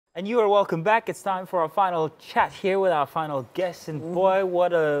And you are welcome back. It's time for our final chat here with our final guest. And boy,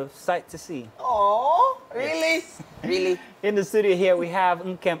 what a sight to see. Oh, really? Yes. Really? In the studio here, we have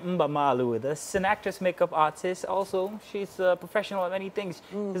Nkem Mbamalu with us, an actress, makeup artist. Also, she's a professional at many things.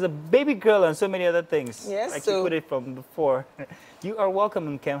 She's a baby girl and so many other things. Yes, like you put it from before. You are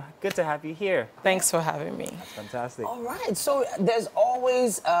welcome, Nkem. Good to have you here. Thanks for having me. That's fantastic. All right. So there's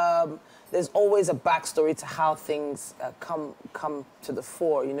always a backstory to how things come to the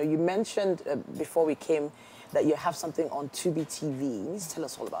fore. You know, you mentioned before we came that you have something on GOTV. You need to tell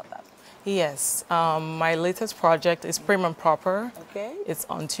us all about that. Yes, my latest project is Prim and Proper. Okay. It's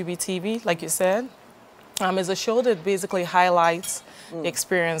on GOTV, like you said. It's a show that basically highlights the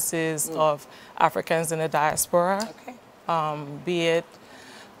experiences of Africans in the diaspora, Okay. Be it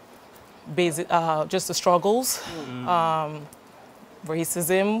just the struggles,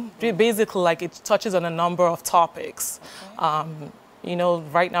 racism. Basically, like it touches on a number of topics. Okay. You know,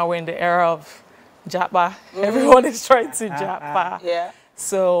 right now we're in the era of Japa. Everyone is trying to Japa. Yeah.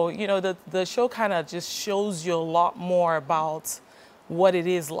 So, you know, the show kind of just shows you a lot more about what it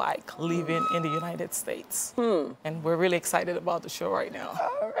is like living in the United States. And we're really excited about the show right now.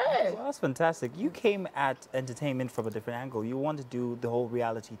 All right. Well, that's fantastic. You came at entertainment from a different angle. You want to do the whole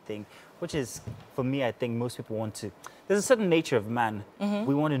reality thing, which is, for me, I think most people want to. There's a certain nature of man.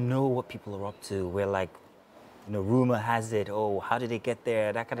 We want to know what people are up to. We're like, you know, rumor has it, oh, how did they get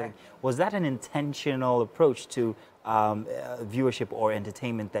there? That kind of thing. Was that an intentional approach to viewership or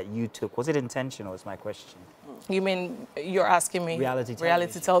entertainment that you took? Was it intentional, is my question. You mean you're asking me? Reality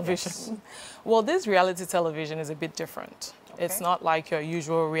television. Yes. Well, this reality television is a bit different. Okay. It's not like your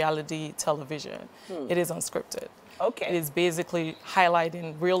usual reality television. It is unscripted. Okay. It is basically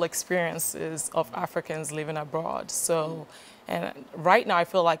highlighting real experiences of Africans living abroad. So, and right now I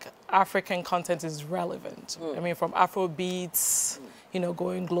feel like African content is relevant. I mean, from Afro beats, you know,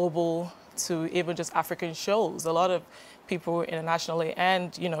 going global to even just African shows. A lot of people internationally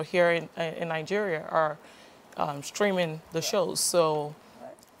and, you know, here in Nigeria are streaming the shows. So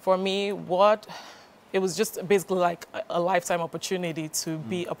for me, it was just basically like a lifetime opportunity to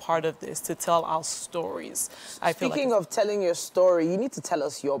be a part of this, to tell our stories. Speaking of telling your story, you need to tell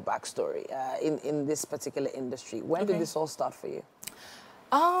us your backstory in this particular industry. When did this all start for you?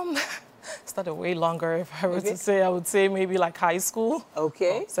 Started way longer. If I were to say, I would say maybe like high school.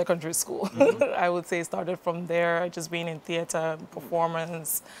 Okay. Secondary school. I would say it started from there, just being in theater,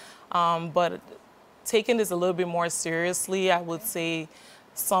 performance. But taking this a little bit more seriously, I would say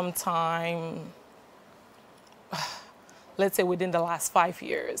sometime, let's say within the last 5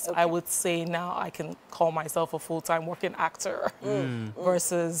 years, I would say now I can call myself a full-time working actor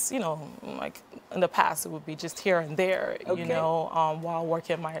versus, you know, like in the past, it would be just here and there, you know, while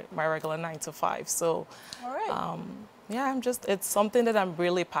working my regular 9 to 5. So, All right. yeah, it's something that I'm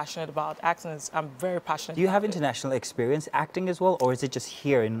really passionate about. Acting I'm very passionate about. Do you have international experience acting as well, or is it just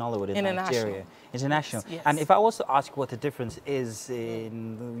here in Nollywood, in Nigeria? International. Yes. And if I was to ask what the difference is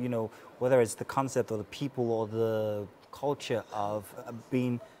in, you know, whether it's the concept or the people or the culture of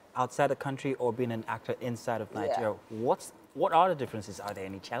being outside the country or being an actor inside of Nigeria, what are the differences? Are there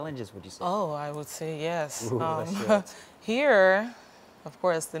any challenges, would you say? Oh, I would say yes. Ooh, let's hear it. Here, of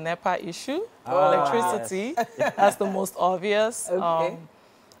course, the NEPA issue, electricity, that's the most obvious. Okay.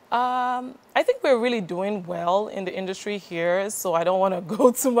 I think we're really doing well in the industry here, so I don't want to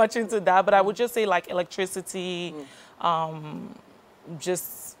go too much into that, but I would just say like electricity,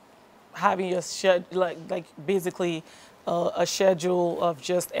 just having your like basically a schedule of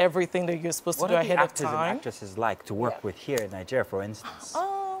just everything that you're supposed to do ahead of What are the actors and time. actresses like to work with here in Nigeria, for instance?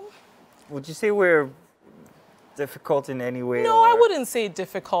 Would you say we're difficult in any way? No, I wouldn't say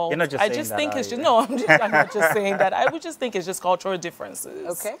difficult. You're not just I saying just that, think are it's you? just, no, I'm not just saying that. I would just think it's just cultural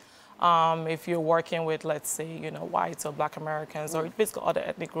differences. Okay. If you're working with, let's say, you know, whites or Black Americans or basically other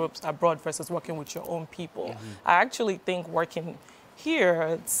ethnic groups abroad versus working with your own people. I actually think working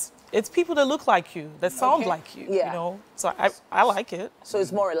here, it's people that look like you, that sound like you, you know. So I like it. So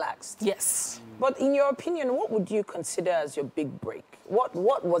it's more relaxed. Yes. But in your opinion, what would you consider as your big break? What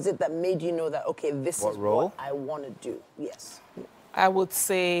was it that made you know that, okay, this is what I want to do? Yes. I would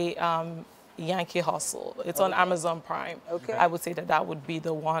say Yankee Hustle. It's on Amazon Prime. Okay. I would say that would be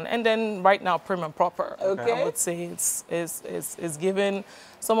the one. And then right now, Prim and Proper. Okay. I would say it's given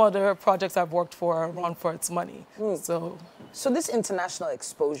some other projects I've worked for a run for its money. So this international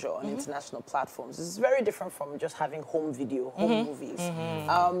exposure on international platforms is very different from just having home video, home movies.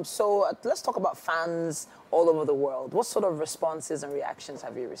 So let's talk about fans all over the world. What sort of responses and reactions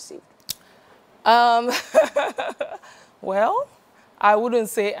have you received? Well, I wouldn't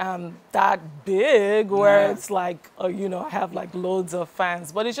say I'm that big where it's like, you know, I have like loads of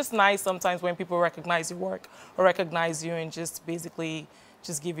fans. But it's just nice sometimes when people recognize your work or recognize you and just basically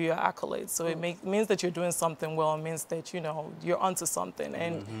just give you your accolades. So it means that you're doing something well. It means that, you know, you're onto something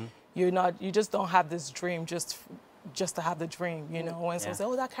and you just don't have this dream just to have the dream, you know. When someone says,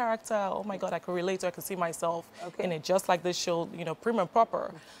 oh, that character, oh my God, I could relate to it, I could see myself in it, just like this show, you know, prim and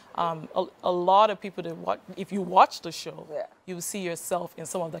proper. A lot of people that watch, if you watch the show, you will see yourself in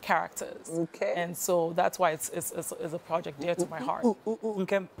some of the characters. Okay. And so that's why it's a project dear to my heart.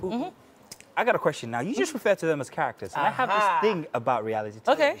 Nkem, I got a question now. You just refer to them as characters. And I have this thing about reality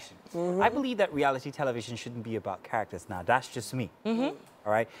television. I believe that reality television shouldn't be about characters. Now, that's just me.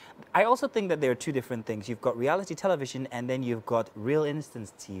 All right. I also think that there are two different things. You've got reality television and then you've got real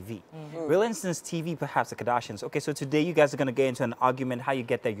instance TV. Real instance TV, perhaps the Kardashians. Okay, so today you guys are going to get into an argument how you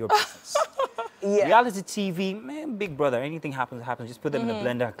get there, your business. Reality TV, man, big brother, anything happens, happens. Just put them in a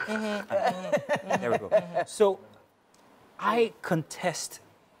blender. There we go. So I contest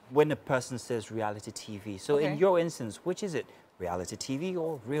when a person says reality TV. So in your instance, which is it? Reality TV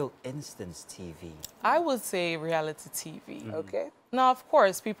or real instance TV? I would say reality TV. Okay. Now, of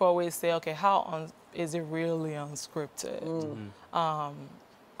course, people always say, okay, is it really unscripted?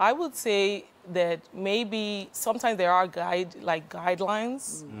 I would say that maybe sometimes there are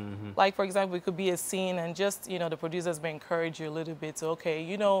guidelines. Like, for example, it could be a scene and just, you know, the producers may encourage you a little bit to, okay,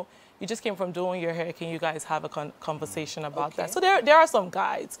 you know, you just came from doing your hair, can you guys have a conversation about that? So there are some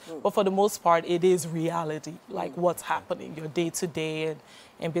guides, but for the most part, it is reality, like what's happening, your day-to-day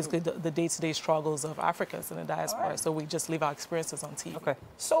and basically the day-to-day struggles of Africans in the diaspora. So we just live our experiences on TV. Okay.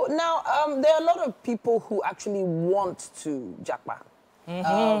 So now, there are a lot of people who actually want to jackpot.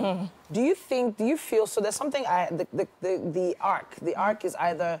 Do you feel, so there's something, the arc is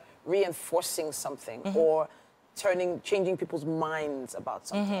either reinforcing something or changing people's minds about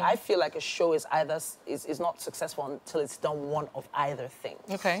something. I feel like a show is not successful until it's done one of either things.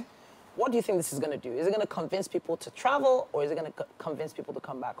 Okay. What do you think this is going to do? Is it going to convince people to travel or is it going to convince people to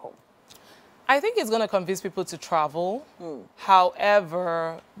come back home? I think it's going to convince people to travel.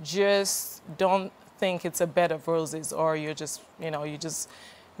 However, just don't think it's a bed of roses or you just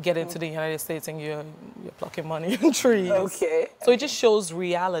get into the United States and you're plucking money in trees. Okay. So it just shows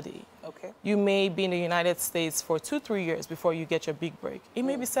reality. Okay. You may be in the United States for 2-3 years before you get your big break. It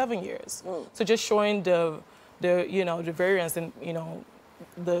may be 7 years. So just showing the variance in, you know,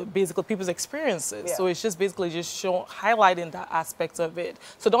 the basically people's experiences. So it's just basically just highlighting that aspect of it.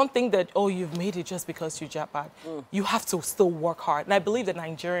 So don't think that, oh, you've made it just because you jackpot. You have to still work hard. And I believe that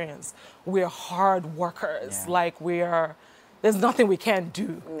Nigerians, we're hard workers. Like there's nothing we can't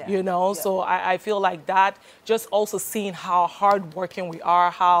do, you know? So I feel like that, just also seeing how hardworking we are,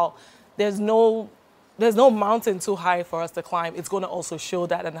 how there's no mountain too high for us to climb. It's going to also show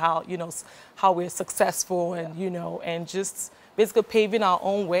that and how, you know, how we're successful and, you know, and just basically paving our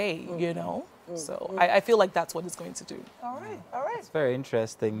own way, you know? So I feel like that's what it's going to do. All right, all right. It's very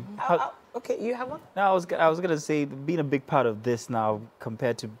interesting. Okay, you have one? No, I was going to say, being a big part of this now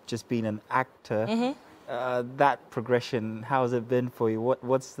compared to just being an actor, that progression, how has it been for you?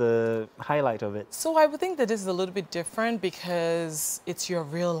 What's the highlight of it? So I would think that this is a little bit different because it's your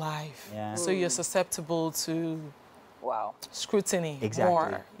real life. So you're susceptible to scrutiny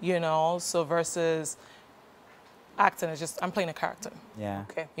more, you know? So versus acting is just, I'm playing a character.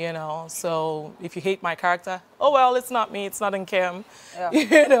 Okay. You know, so if you hate my character, oh, well, it's not me, it's not Nkem.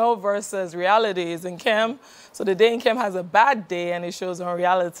 You know, versus reality is Nkem. So the day Nkem has a bad day and it shows on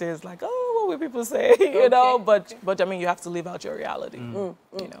reality, it's like, oh, what will people say? You know, but I mean, you have to live out your reality, you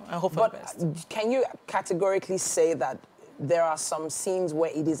know, and hope for the best. Can you categorically say that there are some scenes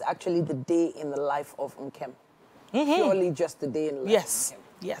where it is actually the day in the life of Nkem? Purely just the day in the life of Nkem?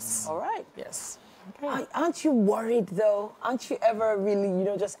 Yes. All right. Yes. Okay. Aren't you worried, though? Aren't you ever really, you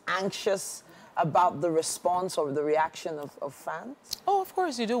know, just anxious about the response or the reaction of fans? Oh, of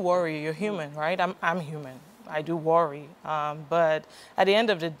course you do worry. You're human, right? I'm human. I do worry. But at the end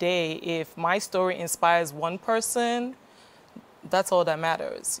of the day, if my story inspires one person, that's all that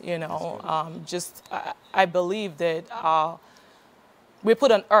matters, you know. I believe that we're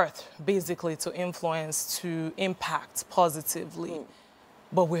put on earth, basically, to influence, to impact positively.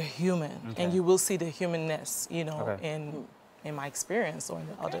 But we're human, and you will see the humanness, you know, in my experience or in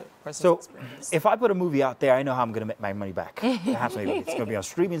the other person's experience. If I put a movie out there, I know how I'm going to make my money back. It's going to be on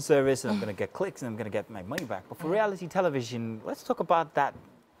streaming service, and I'm going to get clicks, and I'm going to get my money back. But for reality television, let's talk about that,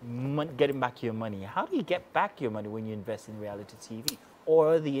 getting back your money. How do you get back your money when you invest in reality TV?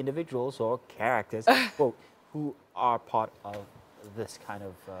 Or the individuals or characters who are part of this kind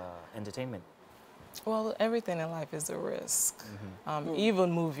of entertainment? Well, everything in life is a risk.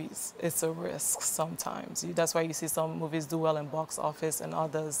 Even movies, it's a risk sometimes. That's why you see some movies do well in box office and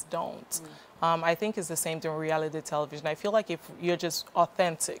others don't. I think it's the same thing with reality television. I feel like if you're just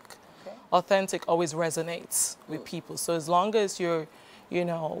authentic, authentic always resonates with people. So as long as you're, you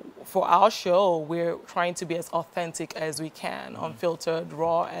know, for our show, we're trying to be as authentic as we can, unfiltered,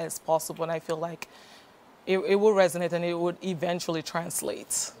 raw as possible. And I feel like it will resonate and it would eventually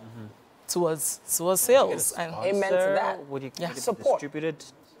translate towards sales. And Amen to that. Would you get Support. distributed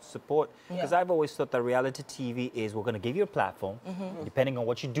support? Because I've always thought that reality TV is we're going to give you a platform. Depending on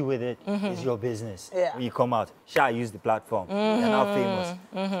what you do with it, is your business. Yeah. When you come out, use the platform. You're now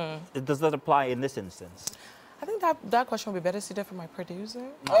famous. Does that apply in this instance? I think that question would be better suited for my producer.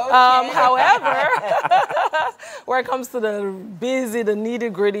 Okay. However, where it comes to the busy, the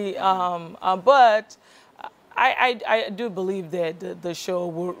nitty-gritty, but I do believe that the show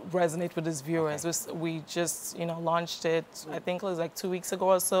will resonate with its viewers. We just, you know, launched it, I think it was like 2 weeks ago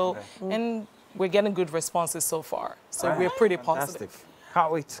or so, and we're getting good responses so far. So we're pretty positive. Can't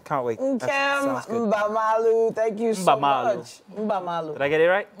wait, can't wait. Nkem Sounds good. Mbamalu, thank you so much. Mbamalu. Did I get it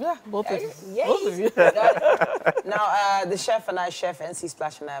right? Yeah, both of you. Yes. Both of you. Now, the chef and I, Chef NC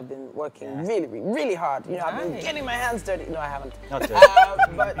Splash and I have been working really hard. You know, I've been getting my hands dirty. No, I haven't. Not dirty.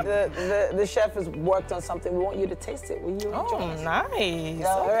 But the chef has worked on something. We want you to taste it. Will you enjoy it? Nice.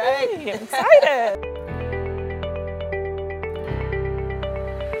 All right. I'm excited.